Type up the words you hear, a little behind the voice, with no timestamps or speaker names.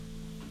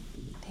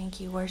Thank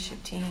you,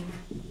 worship team.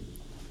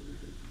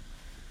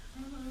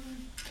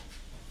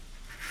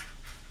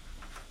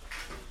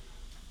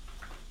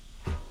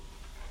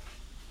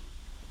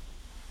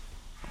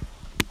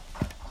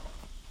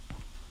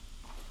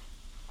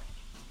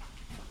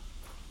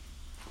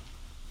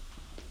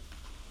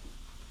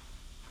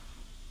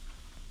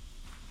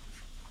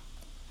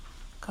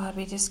 God,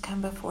 we just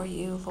come before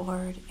you,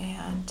 Lord,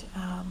 and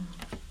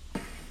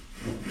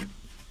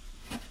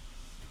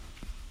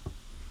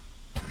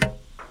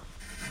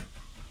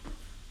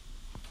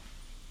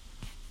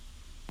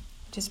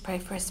just pray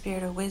for a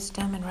spirit of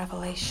wisdom and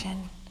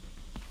revelation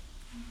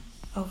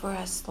over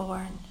us,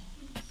 Lord.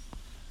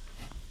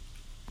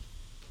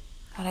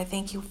 God, I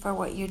thank you for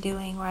what you're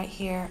doing right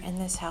here in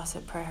this house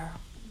of prayer.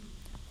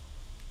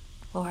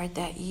 Lord,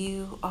 that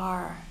you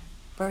are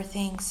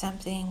birthing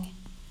something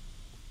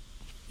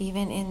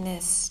even in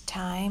this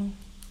time.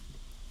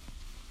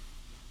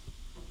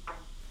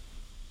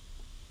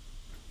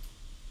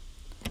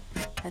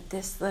 That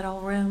this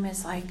little room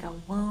is like a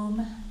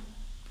womb.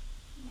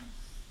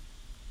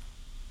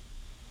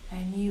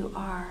 And you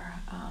are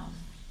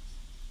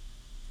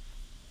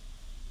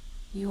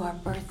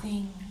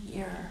birthing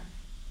your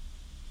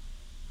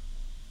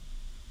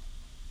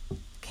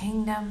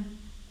kingdom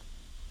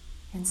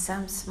in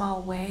some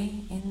small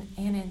way in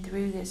and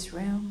through this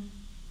room.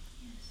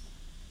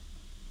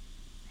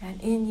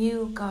 And in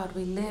you, God,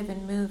 we live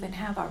and move and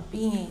have our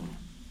being.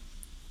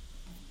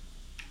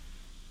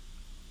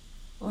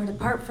 Lord,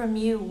 apart from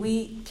you,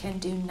 we can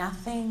do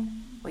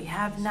nothing. We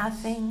have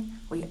nothing.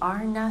 We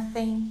are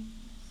nothing.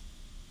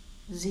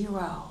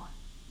 Zero.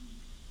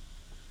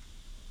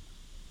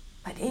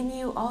 But in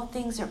you, all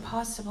things are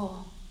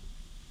possible.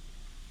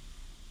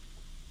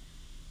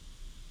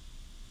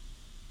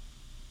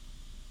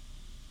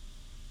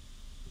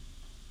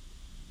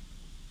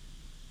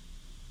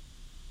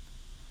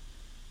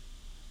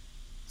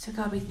 So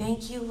God, we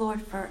thank you,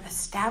 Lord, for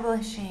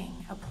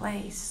establishing a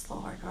place,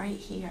 Lord, right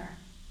here.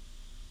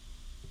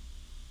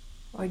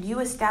 Lord, you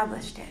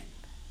established it.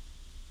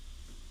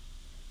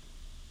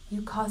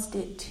 You caused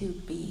it to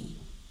be.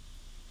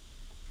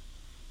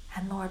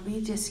 And Lord,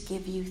 we just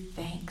give you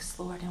thanks,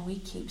 Lord, and we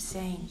keep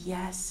saying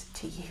yes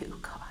to you,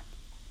 God.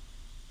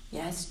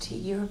 Yes to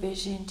your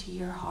vision, to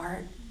your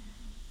heart,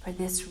 for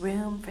this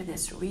room, for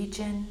this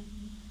region,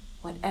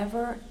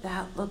 whatever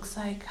that looks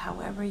like,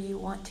 however you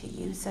want to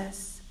use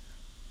us.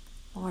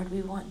 Lord,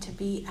 we want to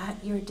be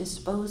at your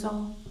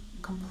disposal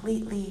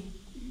completely.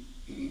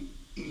 Thank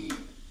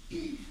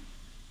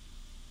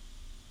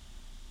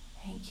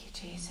you,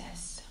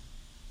 Jesus.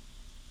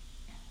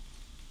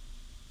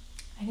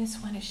 I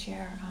just want to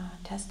share a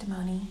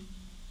testimony.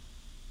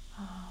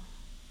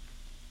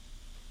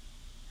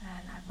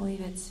 And I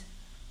believe it's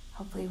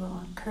hopefully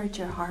will encourage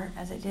your heart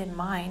as it did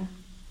mine.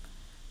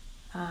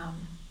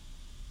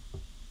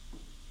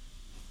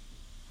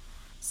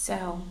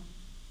 So,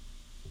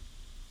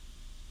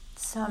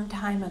 some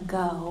time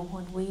ago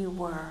when we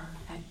were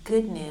at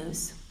Good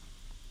News,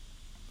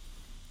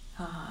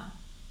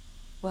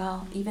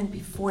 well, even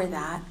before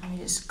that, let me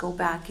just go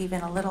back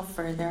even a little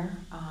further.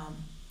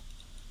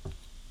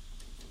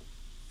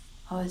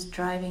 I was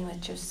driving with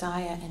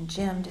Josiah and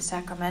Jim to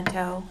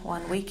Sacramento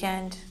one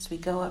weekend as we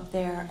go up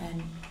there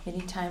and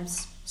many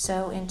times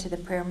so into the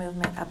prayer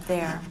movement up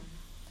there.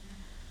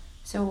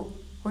 So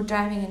we're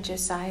driving in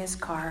Josiah's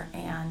car,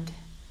 and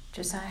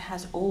Josiah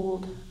has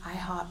old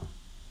IHOP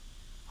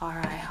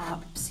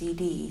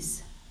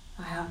CDs,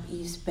 IHOP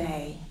East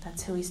Bay.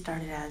 That's who he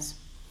started as.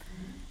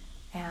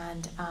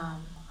 And I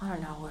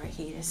don't know where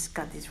he just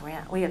got these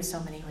we have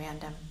so many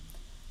random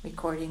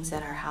recordings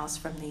at our house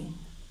from the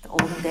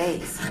olden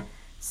days.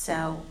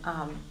 So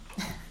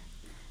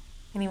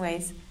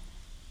anyways,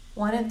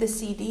 one of the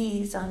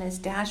CDs on his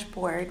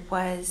dashboard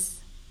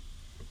was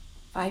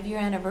 5-year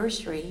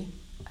anniversary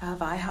of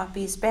IHOP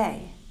East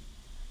Bay.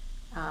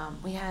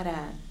 We had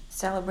a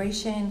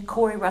celebration.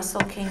 Corey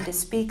Russell came to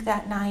speak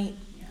that night.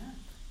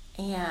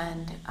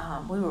 And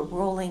we were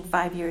rolling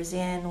 5 years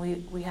in.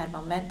 We had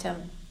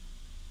momentum.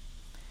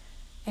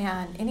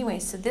 And anyway,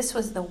 so this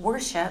was the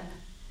worship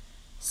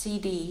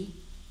CD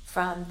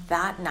from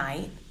that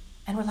night.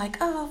 And we're like,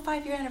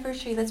 5-year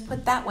anniversary, let's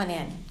put that one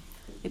in.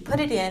 We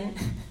put it in.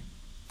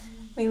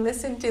 We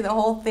listened to the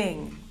whole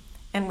thing.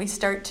 And we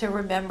start to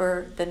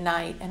remember the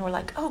night. And we're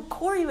like,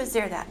 Corey was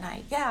there that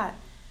night. Yeah,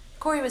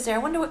 Corey was there. I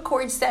wonder what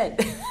Corey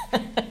said.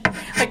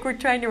 Like we're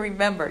trying to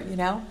remember, you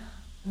know.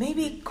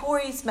 Maybe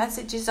Corey's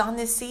message is on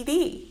this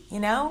CD,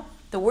 you know.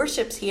 The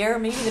worship's here.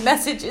 Maybe the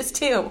message is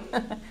too.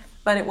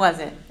 But it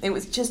wasn't. It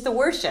was just the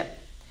worship.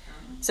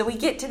 So we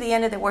get to the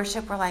end of the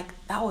worship. We're like,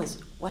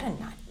 what a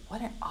night. What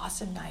an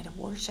awesome night of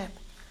worship.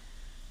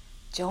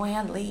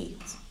 Joanne Lee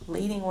was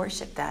leading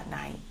worship that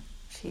night.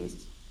 She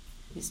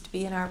used to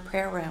be in our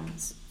prayer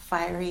rooms.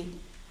 Fiery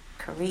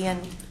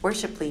Korean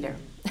worship leader.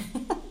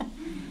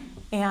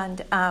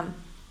 And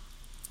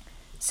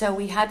so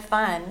we had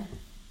fun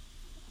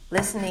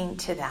listening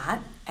to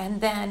that. And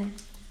then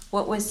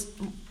what was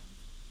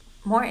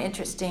more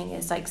interesting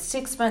is like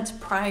 6 months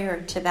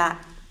prior to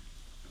that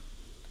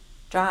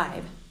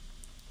drive,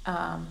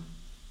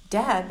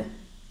 Deb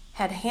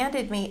had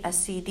handed me a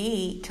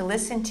CD to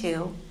listen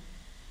to,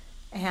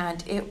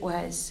 and it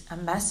was a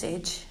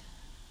message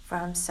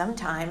from some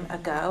time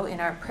ago in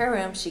our prayer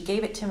room. She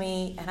gave it to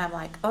me, and I'm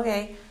like,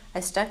 okay. I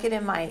stuck it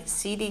in my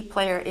CD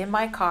player in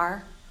my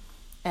car,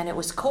 and it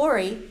was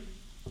Corey,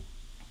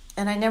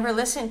 and I never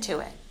listened to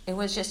it. It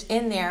was just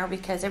in there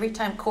because every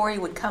time Corey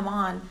would come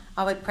on,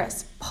 I would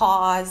press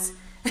pause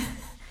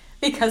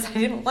because I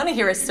didn't want to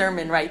hear a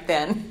sermon right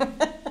then.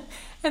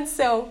 And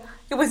so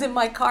it was in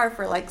my car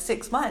for like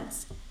 6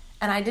 months,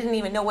 and I didn't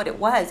even know what it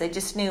was. I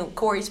just knew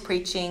Corey's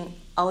preaching.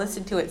 I'll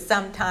listen to it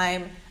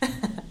sometime.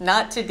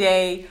 Not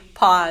today.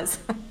 Pause.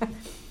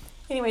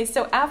 Anyway,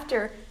 so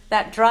after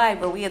that drive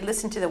where we had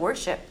listened to the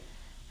worship,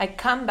 I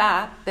come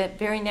back the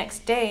very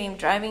next day. I'm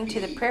driving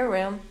to the prayer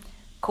room.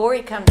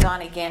 Corey comes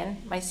on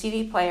again, my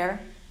CD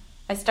player.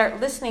 I start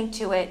listening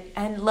to it,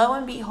 and lo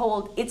and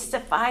behold, it's the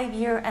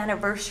 5-year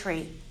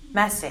anniversary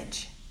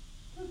message.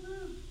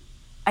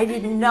 I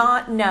did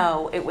not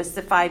know it was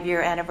the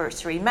 5-year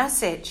anniversary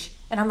message.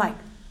 And I'm like,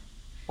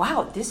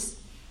 wow, this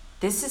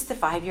is the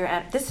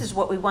 5-year, this is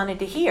what we wanted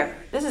to hear.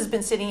 This has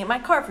been sitting in my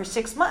car for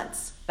 6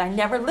 months. I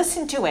never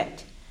listened to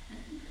it.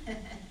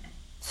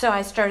 So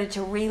I started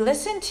to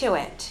re-listen to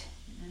it.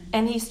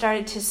 And he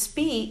started to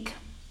speak.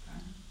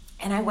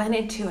 And I went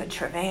into a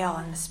travail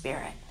in the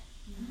Spirit.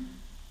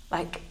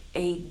 Like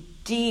a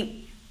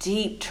deep,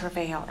 deep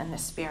travail in the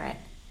Spirit.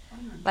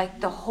 Like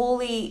the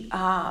Holy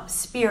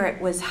Spirit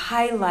was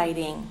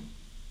highlighting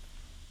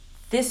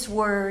this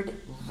word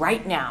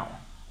right now.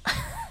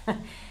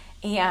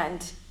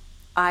 And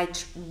I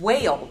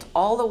wailed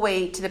all the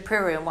way to the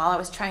prayer room while I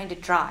was trying to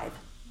drive.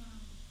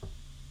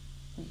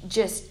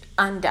 Just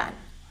undone.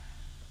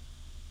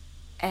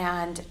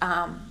 And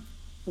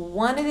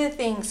one of the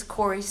things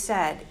Corey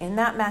said in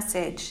that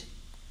message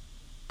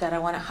that I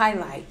want to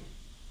highlight,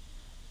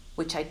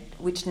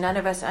 which none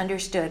of us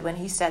understood when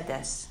he said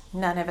this.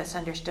 None of us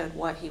understood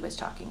what he was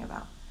talking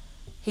about.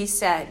 He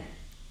said,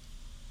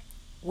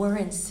 we're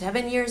in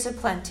 7 years of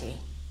plenty,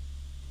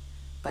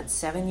 but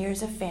 7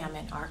 years of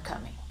famine are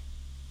coming.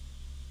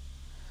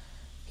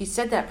 He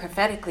said that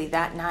prophetically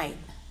that night.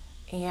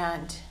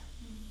 And,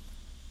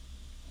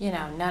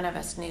 none of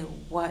us knew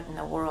what in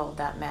the world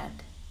that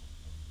meant.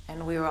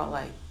 And we were all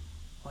like,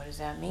 what does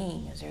that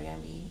mean? Is there going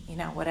to be,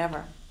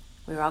 whatever.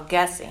 We were all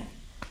guessing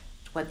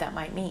what that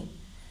might mean.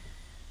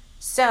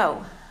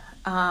 So,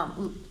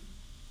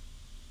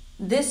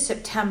 this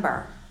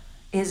September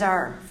is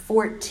our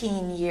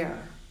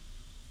 14-year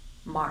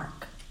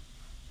mark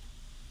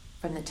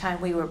from the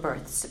time we were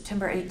birthed,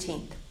 September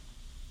 18th.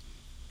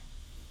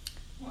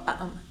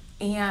 Wow.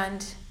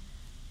 And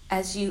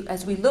as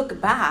we look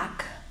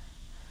back,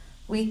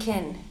 we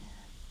can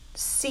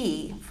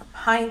see from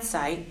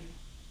hindsight,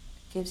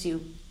 gives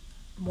you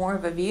more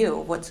of a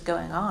view of what's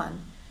going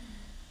on.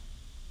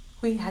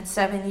 We had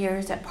 7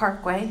 years at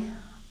Parkway,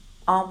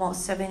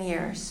 almost 7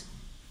 years,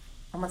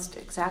 almost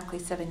exactly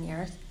 7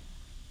 years.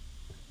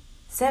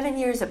 7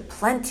 years of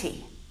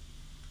plenty.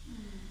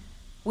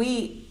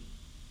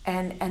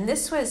 And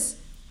this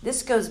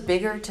goes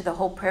bigger to the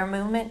whole prayer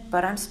movement,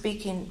 but I'm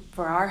speaking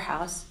for our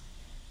house.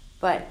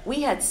 But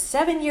we had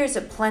 7 years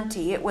of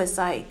plenty. It was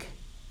like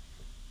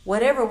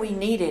whatever we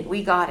needed,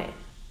 we got it.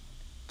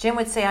 Jim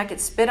would say I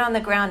could spit on the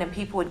ground and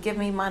people would give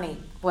me money,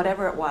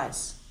 whatever it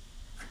was.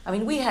 I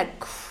mean, we had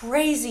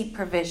crazy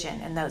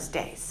provision in those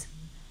days.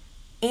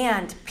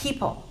 And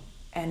people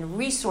and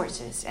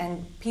resources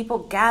and people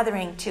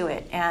gathering to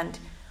it and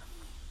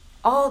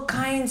all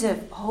kinds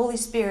of Holy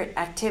Spirit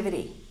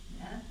activity.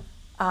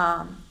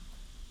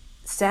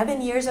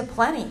 7 years of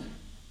plenty.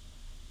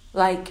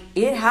 Like,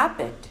 it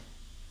happened.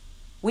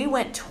 We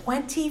went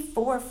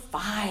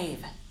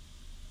 24/5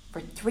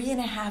 for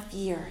 3.5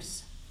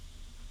 years.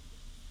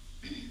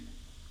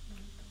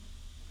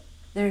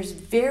 There's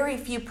very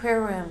few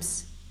prayer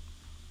rooms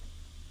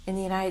in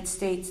the United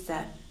States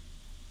that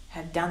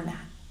have done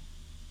that.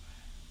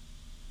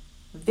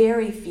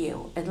 Very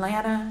few.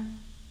 Atlanta,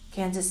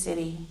 Kansas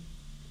City.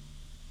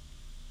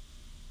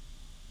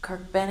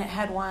 Kirk Bennett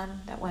had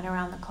one that went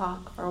around the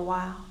clock for a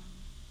while.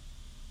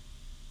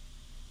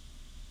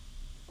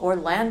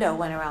 Orlando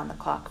went around the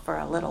clock for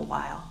a little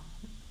while.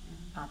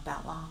 Not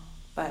that long.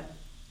 But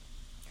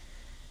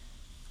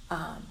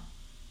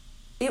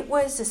it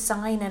was a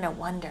sign and a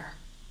wonder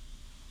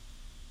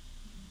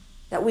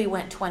that we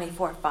went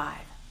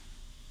 24/5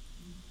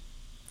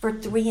 for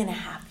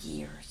 3.5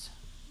 years.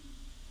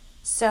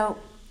 So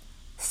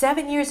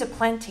 7 years of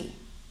plenty.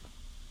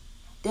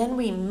 Then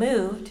we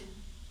moved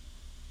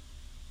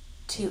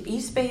to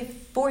East Bay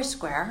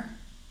Foursquare,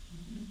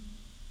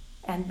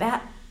 and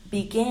that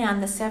began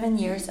the 7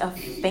 years of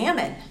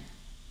famine.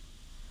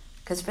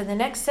 Because for the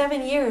next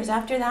 7 years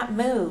after that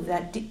move,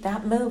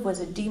 that move was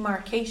a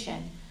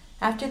demarcation.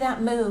 After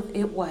that move,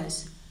 it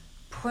was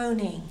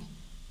pruning,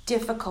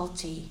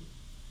 difficulty,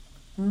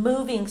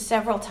 moving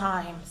several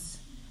times,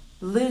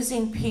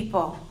 losing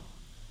people,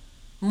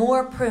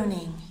 more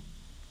pruning,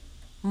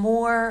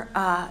 more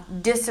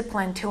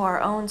discipline to our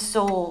own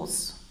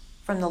souls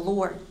from the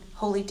Lord,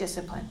 holy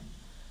discipline,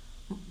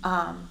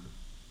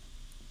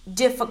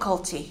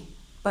 difficulty,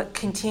 but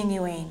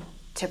continuing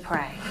to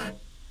pray.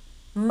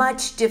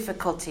 Much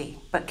difficulty,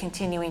 but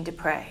continuing to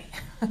pray.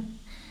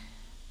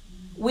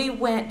 We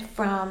went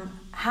from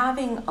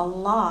having a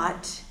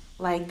lot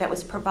like that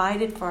was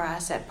provided for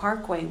us at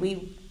Parkway.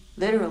 We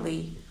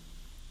literally,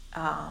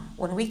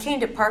 when we came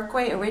to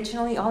Parkway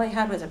originally, all they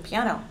had was a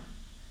piano.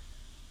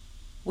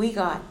 We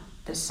got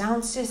the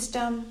sound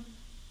system,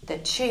 the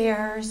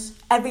chairs,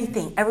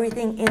 everything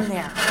in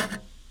there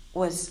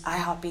was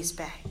IHOP East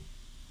Bay.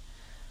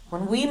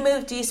 When we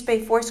moved to East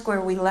Bay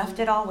Foursquare, we left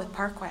it all with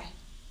Parkway.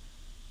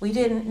 We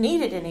didn't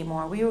need it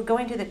anymore. We were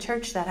going to the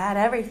church that had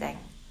everything.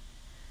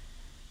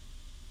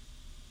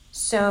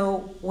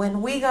 So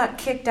when we got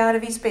kicked out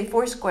of East Bay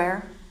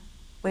Foursquare,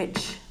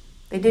 which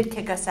they did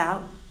kick us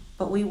out,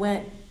 but we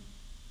went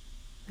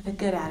with a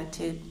good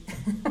attitude,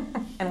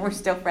 and we're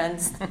still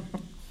friends.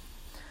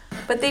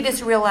 But they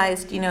just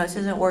realized, this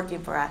isn't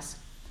working for us.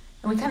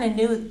 And we kind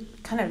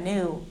of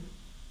knew.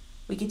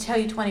 We could tell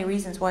you 20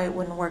 reasons why it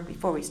wouldn't work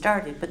before we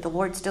started, but the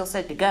Lord still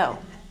said to go.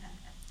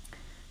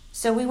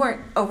 So we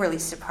weren't overly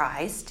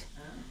surprised.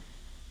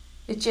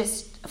 It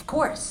just, of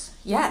course,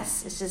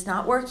 yes, this is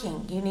not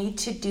working. You need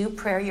to do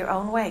prayer your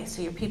own way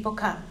so your people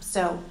come.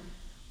 So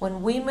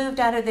when we moved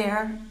out of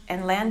there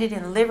and landed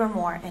in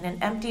Livermore in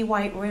an empty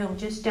white room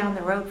just down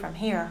the road from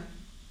here,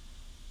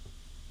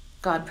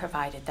 God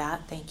provided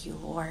that. Thank you,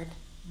 Lord.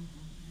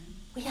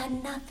 We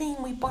had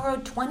nothing. We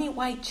borrowed 20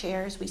 white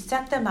chairs. We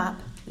set them up.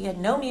 We had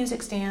no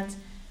music stands.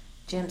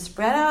 Jim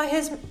spread out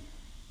his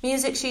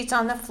music sheets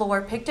on the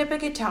floor, picked up a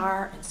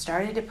guitar, and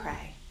started to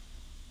pray.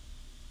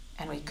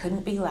 And we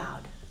couldn't be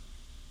loud.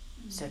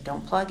 So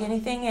don't plug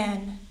anything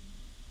in.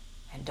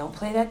 And don't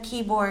play that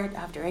keyboard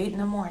after 8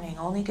 a.m,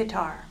 only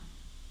guitar,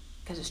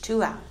 because it's too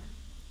loud.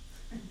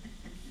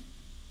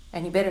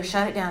 And you better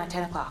shut it down at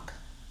 10 o'clock.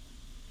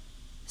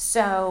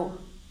 So,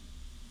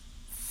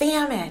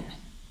 famine.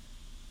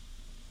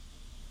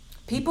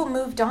 People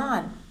moved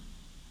on.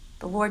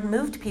 The Lord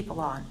moved people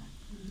on.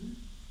 Mm-hmm.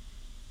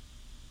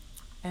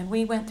 And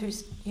we went through,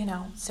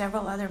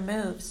 several other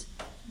moves.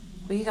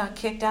 Mm-hmm. We got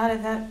kicked out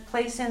of that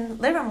place in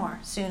Livermore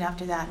soon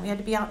after that. We had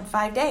to be out in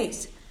 5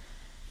 days.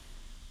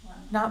 Wow.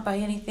 Not by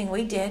anything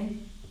we did.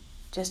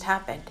 Just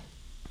happened.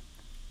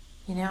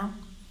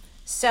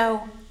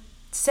 So,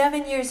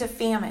 7 years of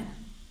famine.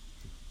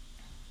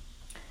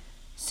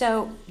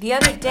 So, the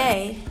other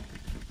day,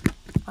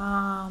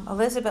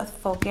 Elizabeth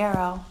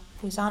Folgero,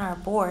 who's on our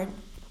board,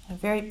 a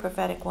very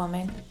prophetic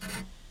woman,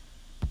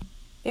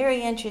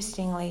 very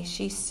interestingly,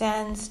 she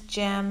sends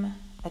Jim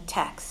a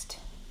text.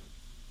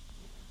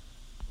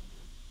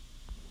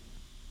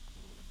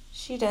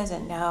 She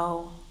doesn't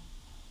know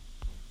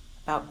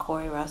about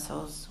Corey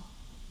Russell's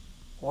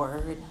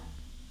word,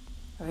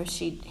 or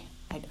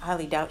I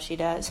highly doubt she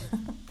does.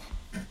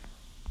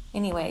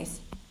 Anyways,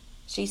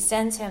 she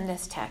sends him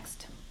this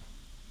text.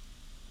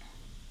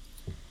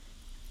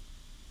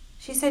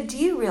 She said, "Do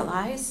you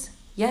realize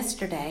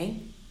yesterday,"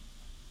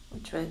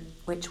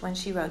 which when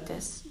she wrote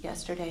this,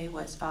 yesterday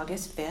was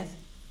August 5th.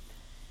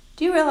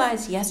 "Do you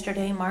realize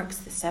yesterday marks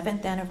the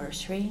 7th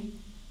anniversary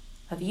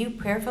of you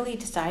prayerfully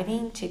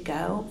deciding to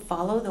go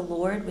follow the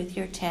Lord with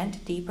your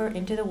tent deeper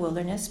into the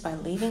wilderness by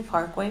leaving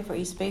Parkway for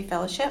East Bay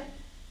Fellowship?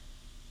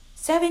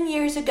 7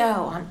 years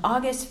ago on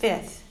August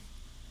 5th,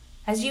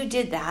 as you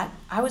did that,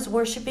 I was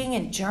worshiping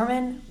in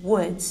German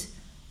woods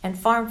and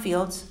farm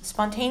fields,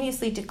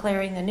 spontaneously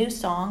declaring the new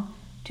song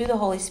to the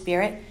Holy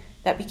Spirit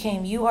that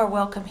became You Are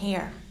Welcome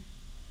Here.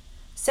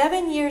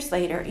 7 years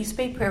later, East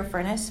Bay Prayer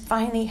Furnace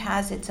finally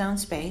has its own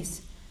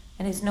space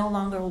and is no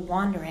longer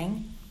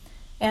wandering,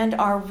 and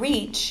our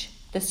reach,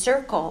 the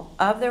circle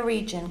of the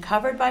region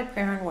covered by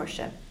prayer and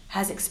worship,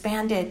 has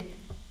expanded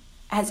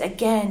as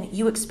again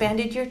you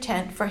expanded your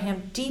tent for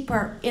him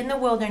deeper in the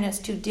wilderness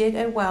to dig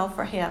a well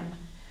for him,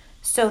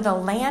 so the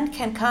land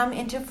can come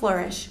into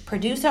flourish,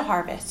 produce a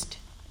harvest."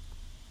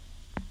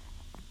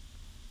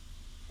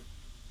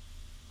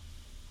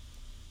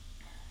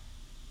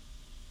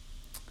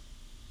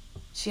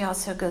 She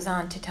also goes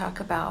on to talk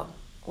about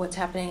what's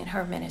happening in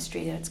her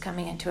ministry, that it's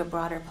coming into a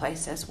broader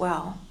place as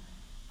well.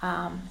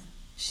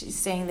 She's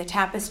saying the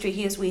tapestry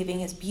he is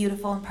weaving is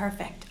beautiful and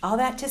perfect. All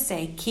that to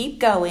say, keep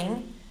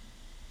going.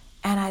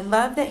 And I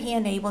love that he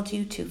enabled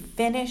you to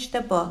finish the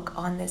book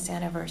on this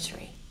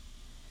anniversary.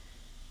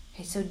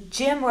 Okay, so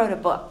Jim wrote a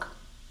book.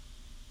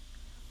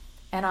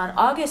 And on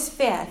August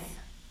 5th,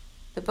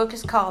 the book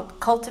is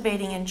called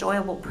Cultivating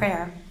Enjoyable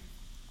Prayer.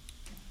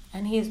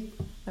 And he's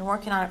been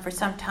working on it for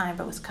some time,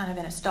 but was kind of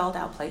in a stalled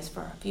out place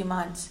for a few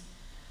months.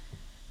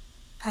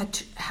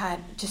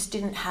 Just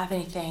didn't have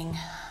anything,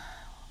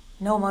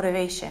 no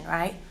motivation,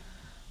 right?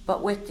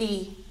 But with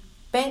the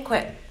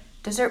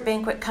dessert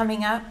banquet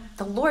coming up,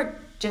 the Lord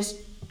just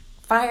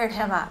fired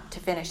him up to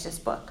finish this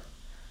book.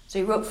 So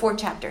he wrote 4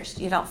 chapters,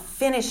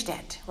 finished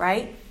it,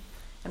 right?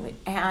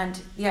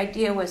 And the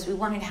idea was we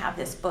wanted to have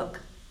this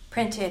book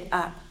printed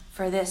up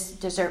for this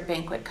dessert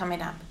banquet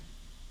coming up,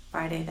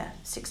 Friday the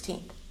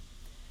 16th.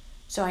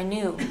 So I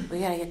knew we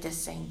got to get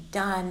this thing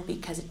done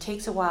because it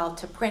takes a while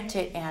to print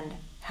it and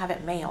have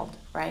it mailed,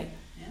 right?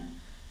 Yeah.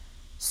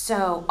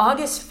 So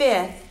August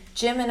 5th,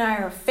 Jim and I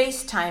are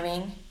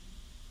FaceTiming.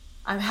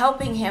 I'm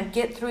helping him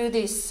get through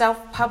these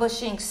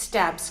self-publishing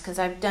steps because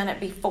I've done it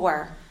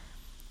before.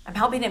 I'm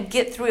helping him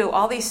get through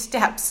all these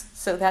steps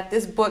so that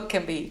this book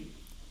can be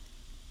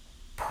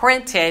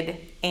printed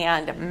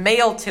and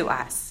mailed to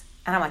us.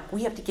 And I'm like,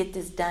 we have to get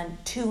this done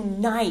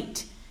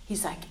tonight.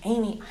 He's like,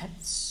 Amy, I'm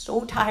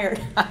so tired.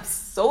 I'm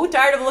so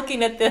tired of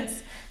looking at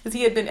this, because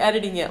he had been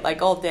editing it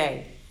like all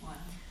day. Wow.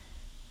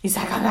 He's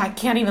like, I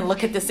can't even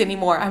look at this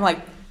anymore. I'm like,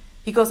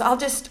 he goes, I'll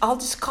just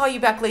call you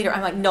back later.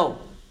 I'm like, no,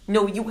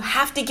 you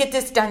have to get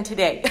this done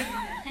today.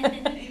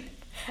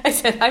 I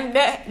said, I'm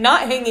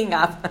not hanging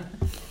up.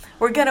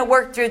 We're going to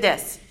work through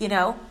this, you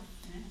know.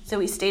 So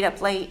we stayed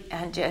up late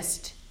and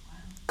just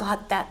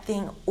got that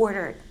thing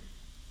ordered.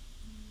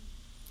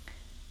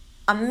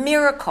 A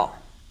miracle.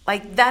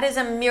 Like, that is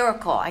a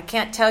miracle. I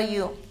can't tell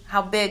you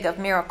how big of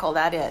a miracle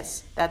that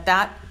is.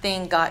 That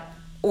thing got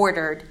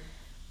ordered.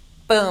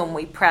 Boom,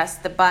 we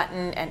pressed the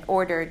button and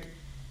ordered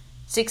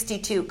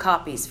 62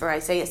 copies for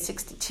Isaiah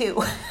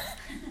 62.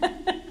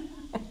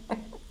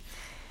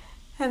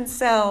 And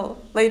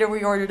so later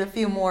we ordered a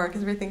few more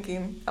because we're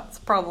thinking that's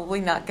probably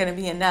not going to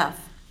be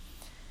enough.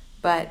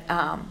 But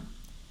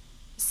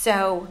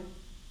so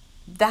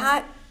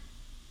that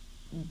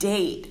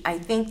date, I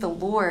think the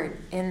Lord,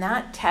 in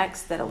that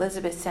text that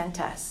Elizabeth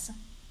sent us,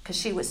 because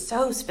she was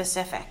so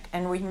specific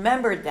and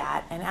remembered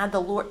that, and had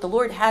the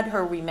Lord had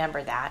her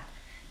remember that.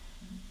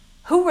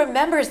 Who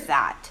remembers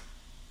that?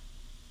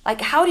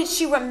 Like, how did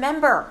she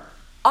remember?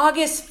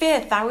 August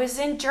 5th, I was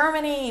in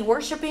Germany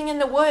worshiping in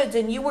the woods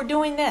and you were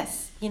doing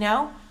this, you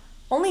know?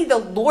 Only the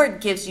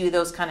Lord gives you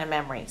those kind of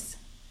memories.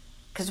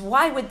 Because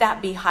why would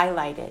that be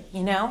highlighted,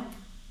 you know?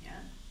 Yeah.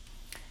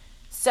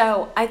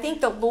 So I think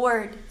the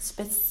Lord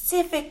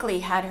specifically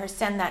had her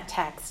send that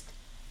text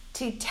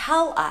to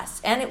tell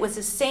us, and it was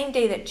the same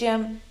day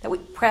that we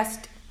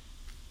pressed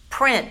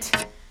print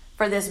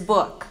for this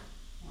book.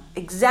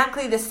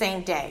 Exactly the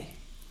same day.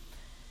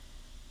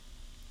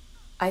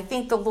 I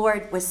think the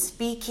Lord was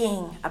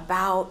speaking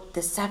about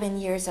the 7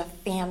 years of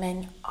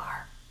famine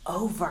are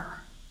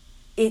over.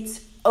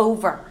 It's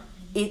over.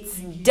 It's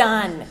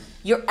done.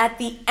 You're at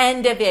the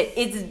end of it.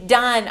 It's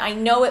done. I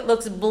know it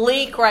looks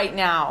bleak right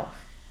now.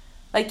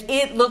 Like,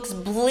 it looks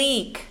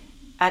bleak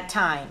at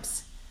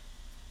times.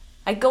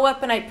 I go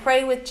up and I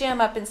pray with Jim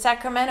up in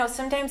Sacramento.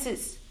 Sometimes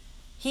it's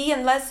he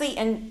and Leslie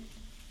and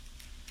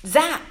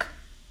Zach.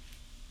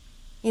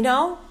 You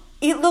know,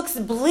 it looks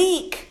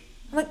bleak.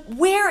 I'm like,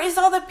 where is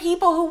all the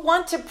people who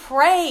want to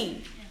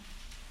pray?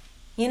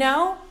 You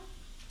know?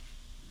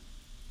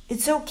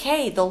 It's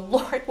okay. The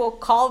Lord will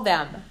call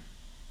them.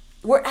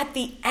 We're at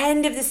the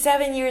end of the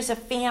 7 years of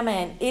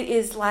famine. It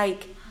is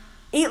like,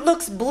 it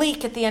looks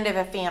bleak at the end of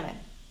a famine.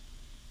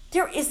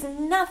 There is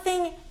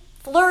nothing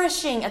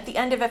flourishing at the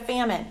end of a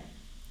famine.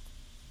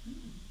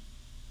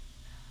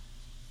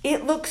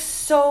 It looks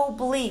so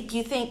bleak.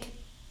 You think,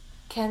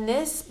 can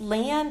this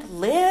land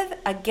live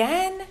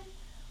again?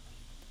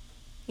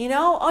 You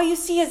know, all you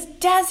see is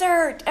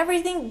desert.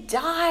 Everything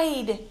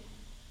died.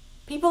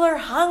 People are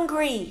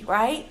hungry,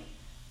 right?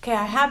 Okay,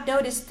 I have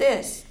noticed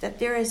this, that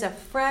there is a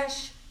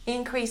fresh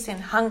increase in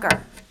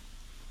hunger.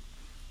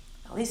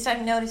 At least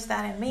I've noticed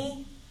that in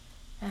me,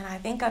 and I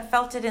think I've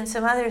felt it in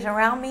some others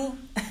around me.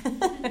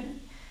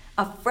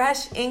 A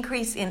fresh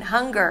increase in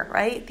hunger,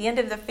 right? At the end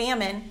of the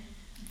famine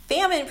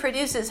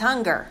produces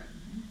hunger.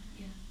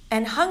 Yeah.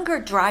 And hunger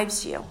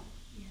drives you.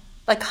 Yeah.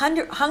 Like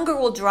hunger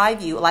will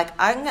drive you. Like,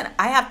 I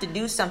have to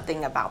do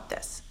something about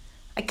this.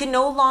 I can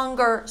no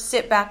longer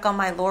sit back on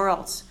my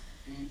laurels.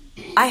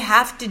 I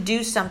have to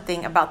do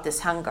something about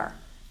this hunger.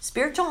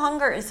 Spiritual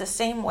hunger is the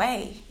same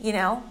way, you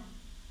know.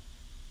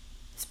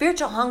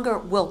 Spiritual hunger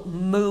will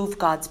move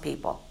God's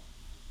people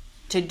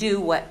to do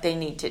what they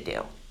need to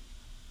do.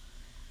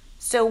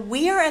 So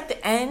we are at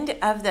the end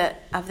of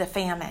the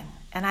famine.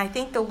 And I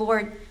think the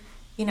Lord,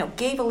 you know,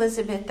 gave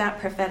Elizabeth that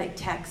prophetic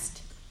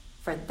text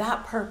for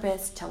that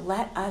purpose, to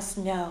let us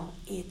know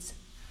it's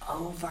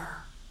over.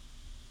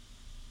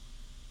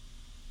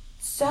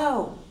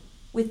 So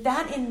with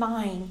that in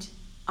mind,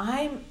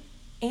 like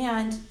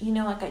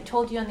I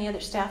told you on the other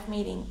staff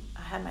meeting,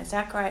 I had my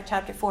Zechariah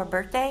chapter 4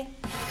 birthday,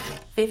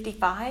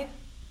 55.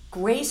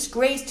 Grace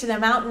to the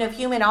mountain of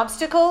human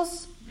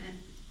obstacles.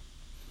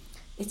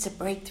 It's a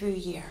breakthrough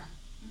year.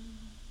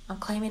 I'm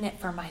claiming it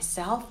for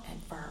myself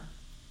and for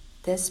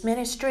this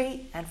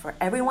ministry and for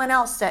everyone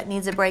else that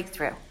needs a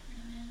breakthrough.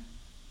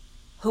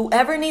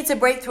 Whoever needs a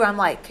breakthrough, I'm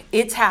like,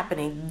 it's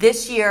happening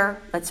this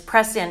year. Let's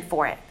press in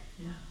for it.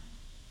 Yeah.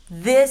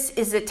 This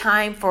is the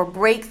time for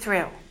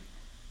breakthrough.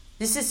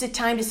 This is the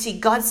time to see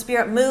God's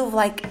Spirit move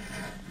like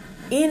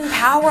in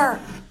power.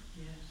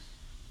 Yes.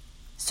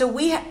 So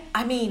it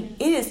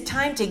is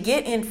time to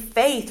get in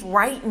faith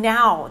right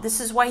now.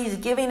 This is why He's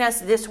giving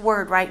us this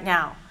word right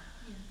now.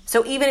 Yes.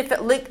 So even if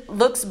it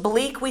looks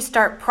bleak, we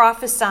start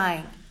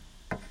prophesying.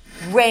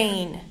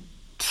 Rain,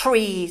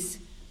 trees,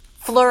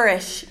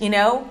 flourish, you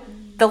know,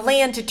 the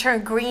land to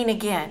turn green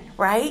again,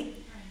 right?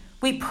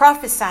 We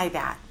prophesy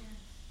that.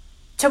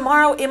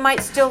 Tomorrow it might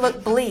still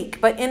look bleak,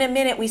 but in a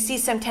minute we see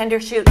some tender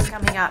shoots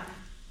coming up.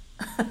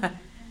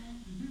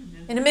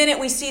 In a minute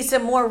we see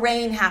some more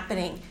rain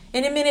happening.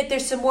 In a minute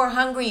there's some more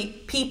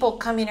hungry people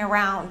coming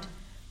around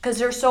because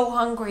they're so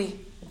hungry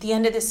at the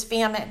end of this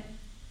famine.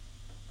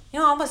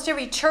 You know, almost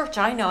every church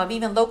I know of,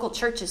 even local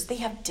churches, they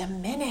have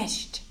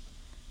diminished.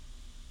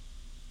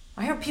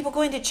 Why aren't people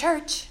going to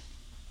church?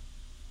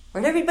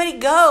 Where'd everybody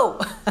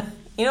go?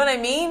 You know what I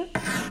mean?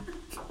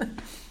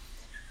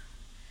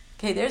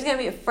 Okay, there's going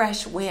to be a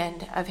fresh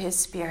wind of his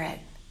Spirit.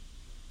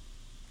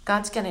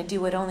 God's going to do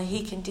what only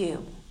he can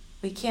do.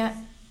 We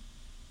can't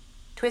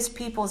twist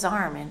people's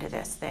arm into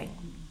this thing.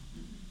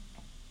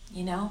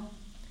 You know?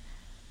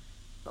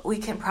 But we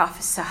can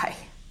prophesy.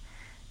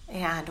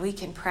 And we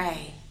can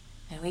pray.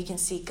 And we can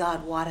see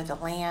God water the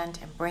land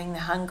and bring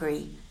the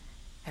hungry.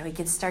 And we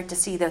can start to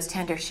see those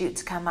tender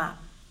shoots come up.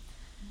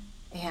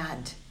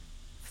 And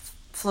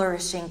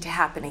flourishing to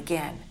happen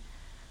again.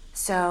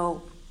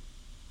 So,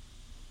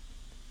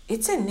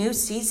 it's a new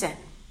season.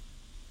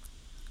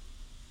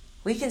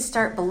 We can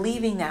start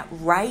believing that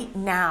right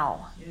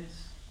now.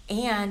 Yes.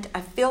 And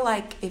I feel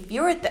like if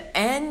you're at the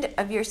end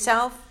of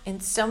yourself in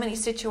so many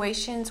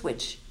situations,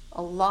 which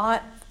a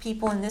lot of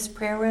people in this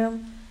prayer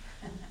room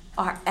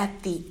are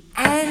at the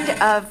end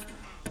of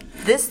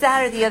this,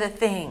 that, or the other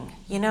thing,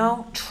 you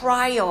know,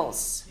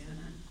 trials,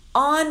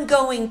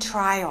 ongoing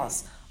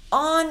trials,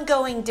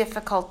 ongoing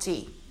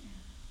difficulty.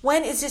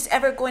 When is this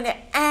ever going to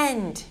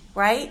end,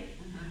 right?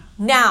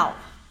 Now.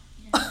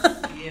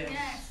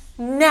 Yes.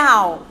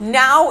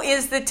 Now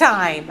is the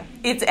time.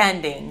 It's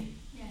ending.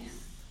 Yes.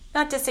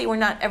 Not to say we're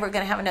not ever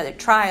going to have another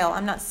trial.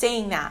 I'm not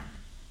saying that.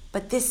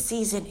 But this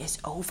season is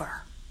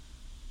over.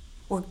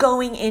 We're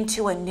going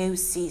into a new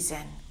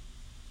season.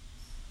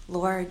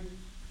 Lord,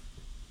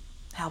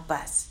 help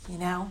us, you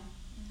know?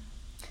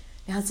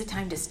 Now's the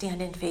time to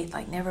stand in faith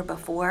like never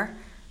before.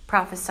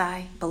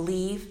 Prophesy,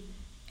 believe,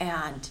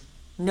 and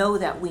know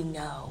that we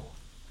know.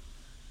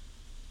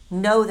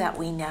 Know that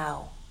we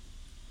know.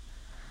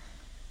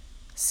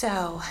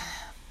 So,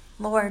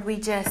 Lord, we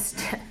just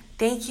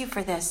thank you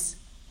for this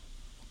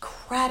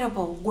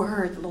incredible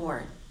word,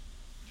 Lord,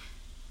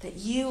 that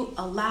you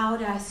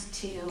allowed us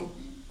to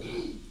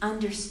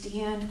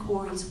understand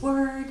Corey's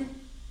word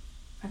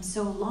from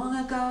so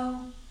long ago,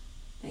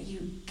 that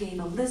you gave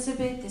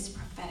Elizabeth this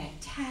prophetic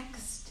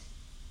text,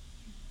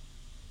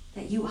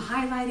 that you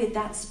highlighted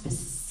that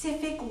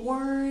specific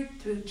word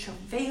through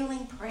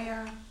travailing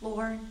prayer,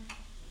 Lord,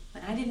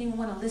 when I didn't even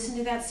want to listen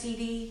to that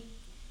CD,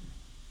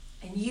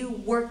 and you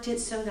worked it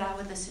so that I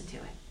would listen to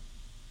it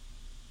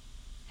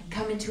and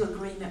come into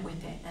agreement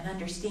with it and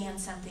understand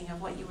something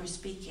of what you were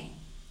speaking.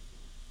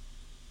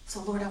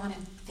 So, Lord, I want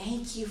to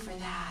thank you for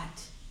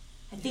that.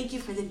 I thank you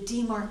for the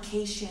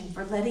demarcation,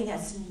 for letting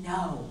us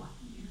know.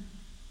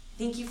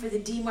 Thank you for the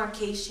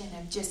demarcation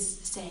of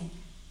just saying,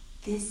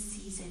 this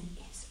season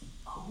is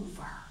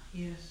over.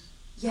 Yes.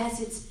 Yes,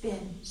 it's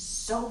been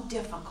so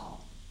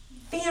difficult.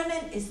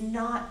 Famine is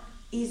not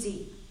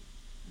easy.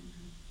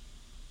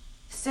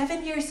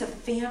 7 years of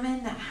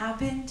famine that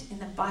happened in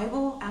the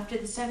Bible after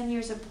the 7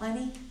 years of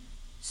plenty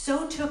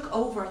so took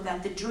over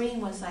that the dream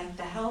was like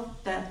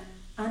the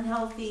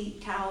unhealthy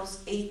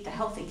cows ate the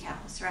healthy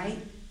cows, right?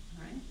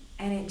 Right.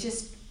 And it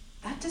just,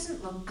 that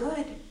doesn't look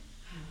good.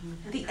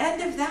 At the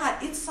end of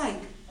that, it's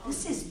like,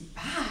 this is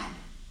bad.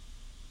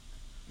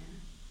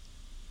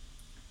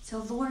 So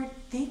Lord,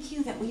 thank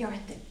you that we are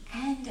at the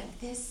end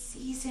of this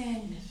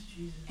season. Yes,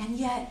 Jesus. And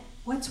yet,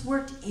 what's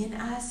worked in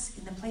us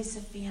in the place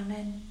of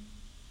famine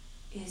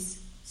is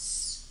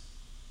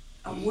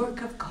a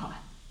work of God.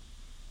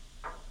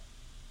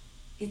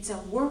 It's a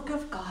work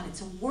of God.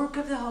 It's a work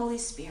of the Holy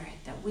Spirit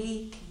that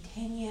we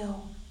continue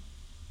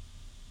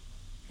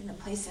in the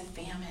place of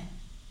famine.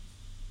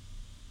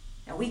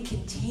 That we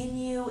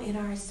continue in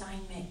our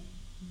assignment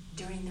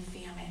during the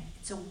famine.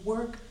 It's a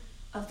work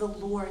of the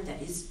Lord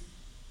that is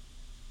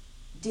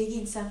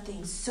digging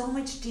something so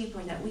much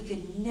deeper that we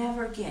could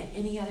never get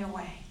any other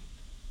way.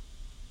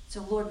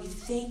 So Lord, we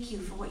thank you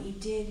for what you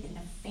did in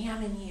the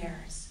famine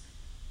years.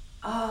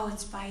 Oh,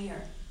 it's by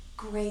your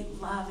great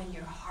love and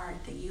your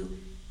heart that you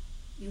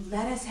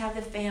let us have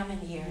the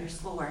famine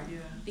years, Lord. Yeah.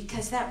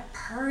 Because that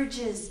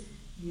purges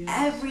Yes,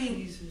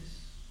 everything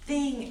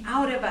Jesus.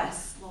 out of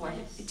us, Lord.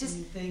 Yes. It just,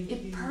 Thank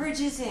it you.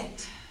 purges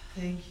it.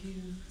 Thank you.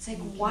 It's like,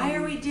 Thank why you.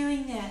 are we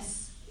doing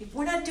this? If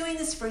we're not doing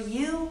this for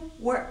you,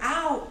 we're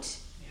out.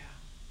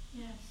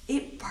 Yeah. Yes.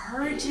 It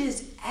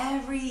purges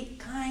every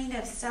kind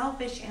of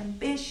selfish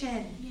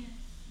ambition. Yes.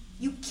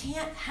 You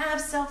can't have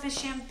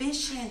selfish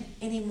ambition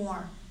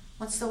anymore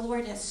once the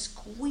Lord has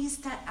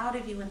squeezed that out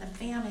of you in the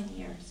famine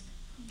years.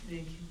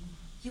 Thank you.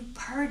 You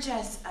purge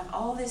us of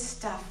all this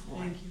stuff,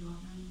 Lord, Thank you, Lord.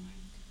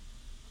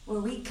 where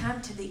we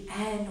come to the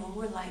end where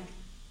we're like,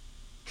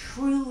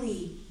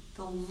 truly,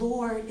 the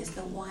Lord is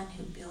the one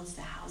who builds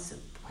the house of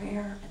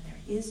prayer, and there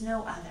is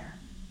no other.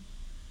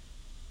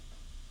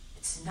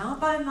 It's not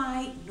by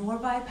might nor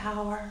by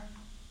power,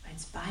 but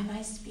it's by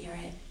my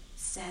Spirit,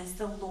 says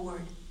the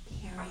Lord,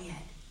 period.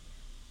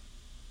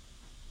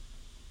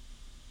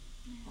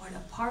 Lord,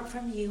 apart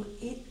from you,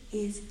 it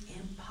is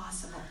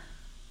impossible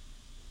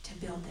to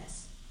build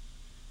this.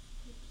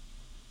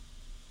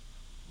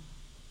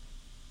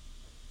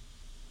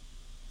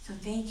 So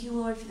thank you,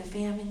 Lord, for the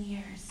famine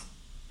years.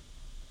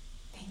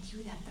 Thank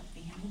you that the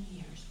famine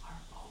years are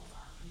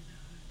over.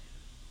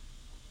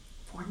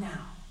 For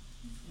now.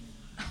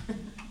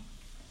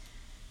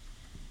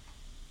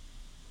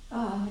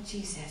 Oh,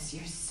 Jesus,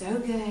 you're so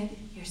good.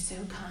 You're so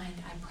kind.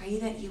 I pray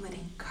that you would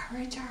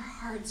encourage our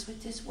hearts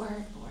with this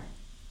word, Lord.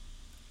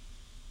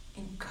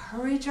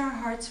 Encourage our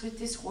hearts with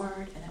this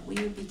word, and that we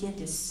would begin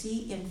to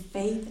see in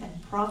faith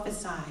and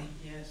prophesy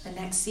the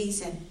next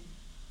season.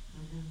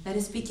 Let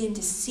us begin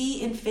to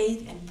see in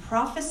faith and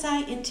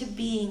prophesy into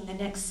being the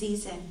next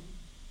season.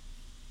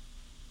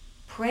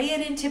 Pray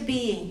it into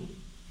being.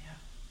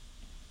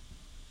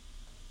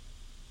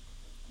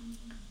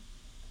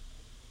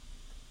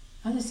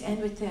 I'll just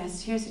end with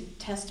this. Here's a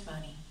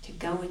testimony to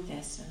go with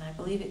this, and I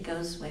believe it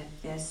goes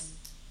with this.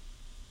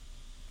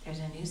 There's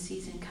a new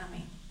season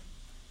coming.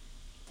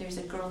 There's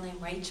a girl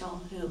named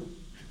Rachel who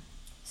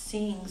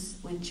sings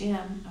with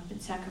Jim up in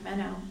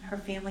Sacramento. Her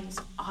family is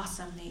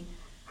awesome. They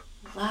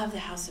love the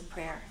house of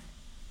prayer.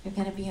 They're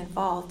going to be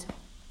involved.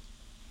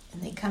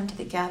 And they come to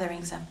the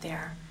gatherings up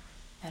there.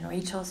 And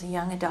Rachel's a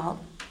young adult,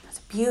 has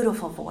a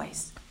beautiful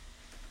voice.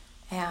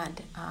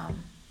 And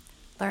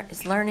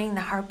is learning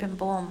the harp and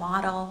bowl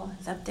model,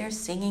 is up there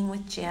singing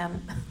with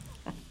Jim.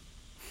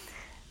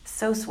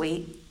 So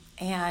sweet.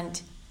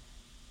 And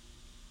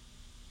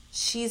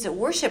she's a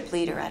worship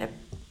leader at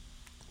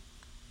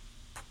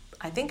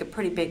I think a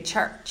pretty big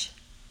church.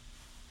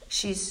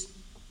 She's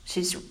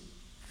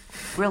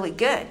really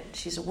good.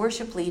 She's a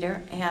worship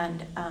leader,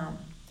 and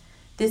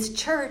this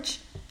church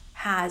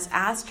has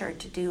asked her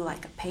to do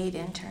like a paid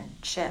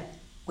internship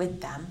with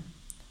them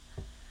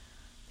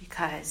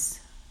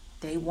because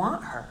they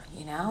want her,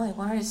 they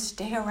want her to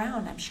stay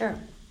around, I'm sure.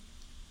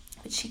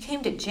 But she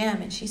came to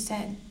Jim and she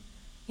said,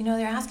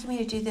 they're asking me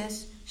to do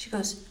this. She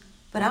goes,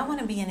 but I want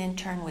to be an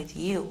intern with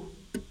you.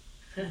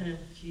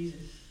 Jesus.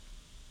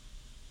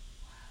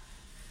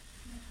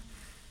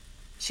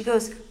 She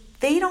goes,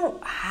 they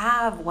don't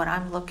have what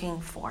I'm looking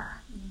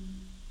for,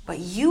 but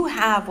you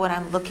have what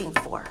I'm looking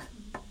for.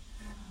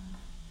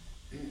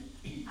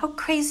 How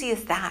crazy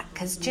is that?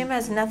 Because Jim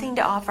has nothing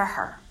to offer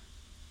her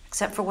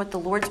except for what the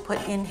Lord's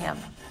put in him,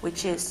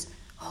 which is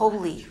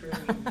holy.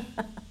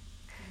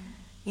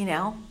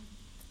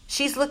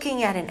 She's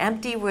looking at an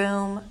empty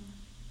room.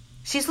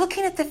 She's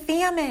looking at the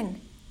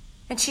famine,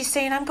 and she's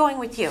saying, I'm going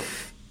with you.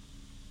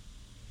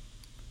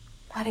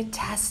 What a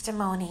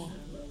testimony.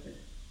 I love it.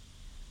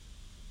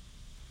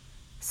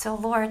 So,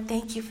 Lord,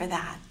 thank you for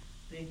that.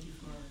 Thank you,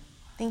 Father.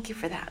 Thank you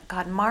for that.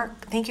 God,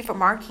 thank you for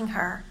marking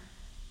her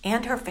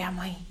and her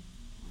family,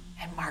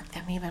 and mark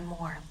them even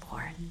more,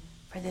 Lord,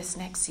 for this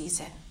next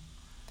season.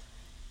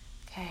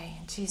 Okay,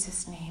 in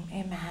Jesus' name,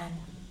 amen.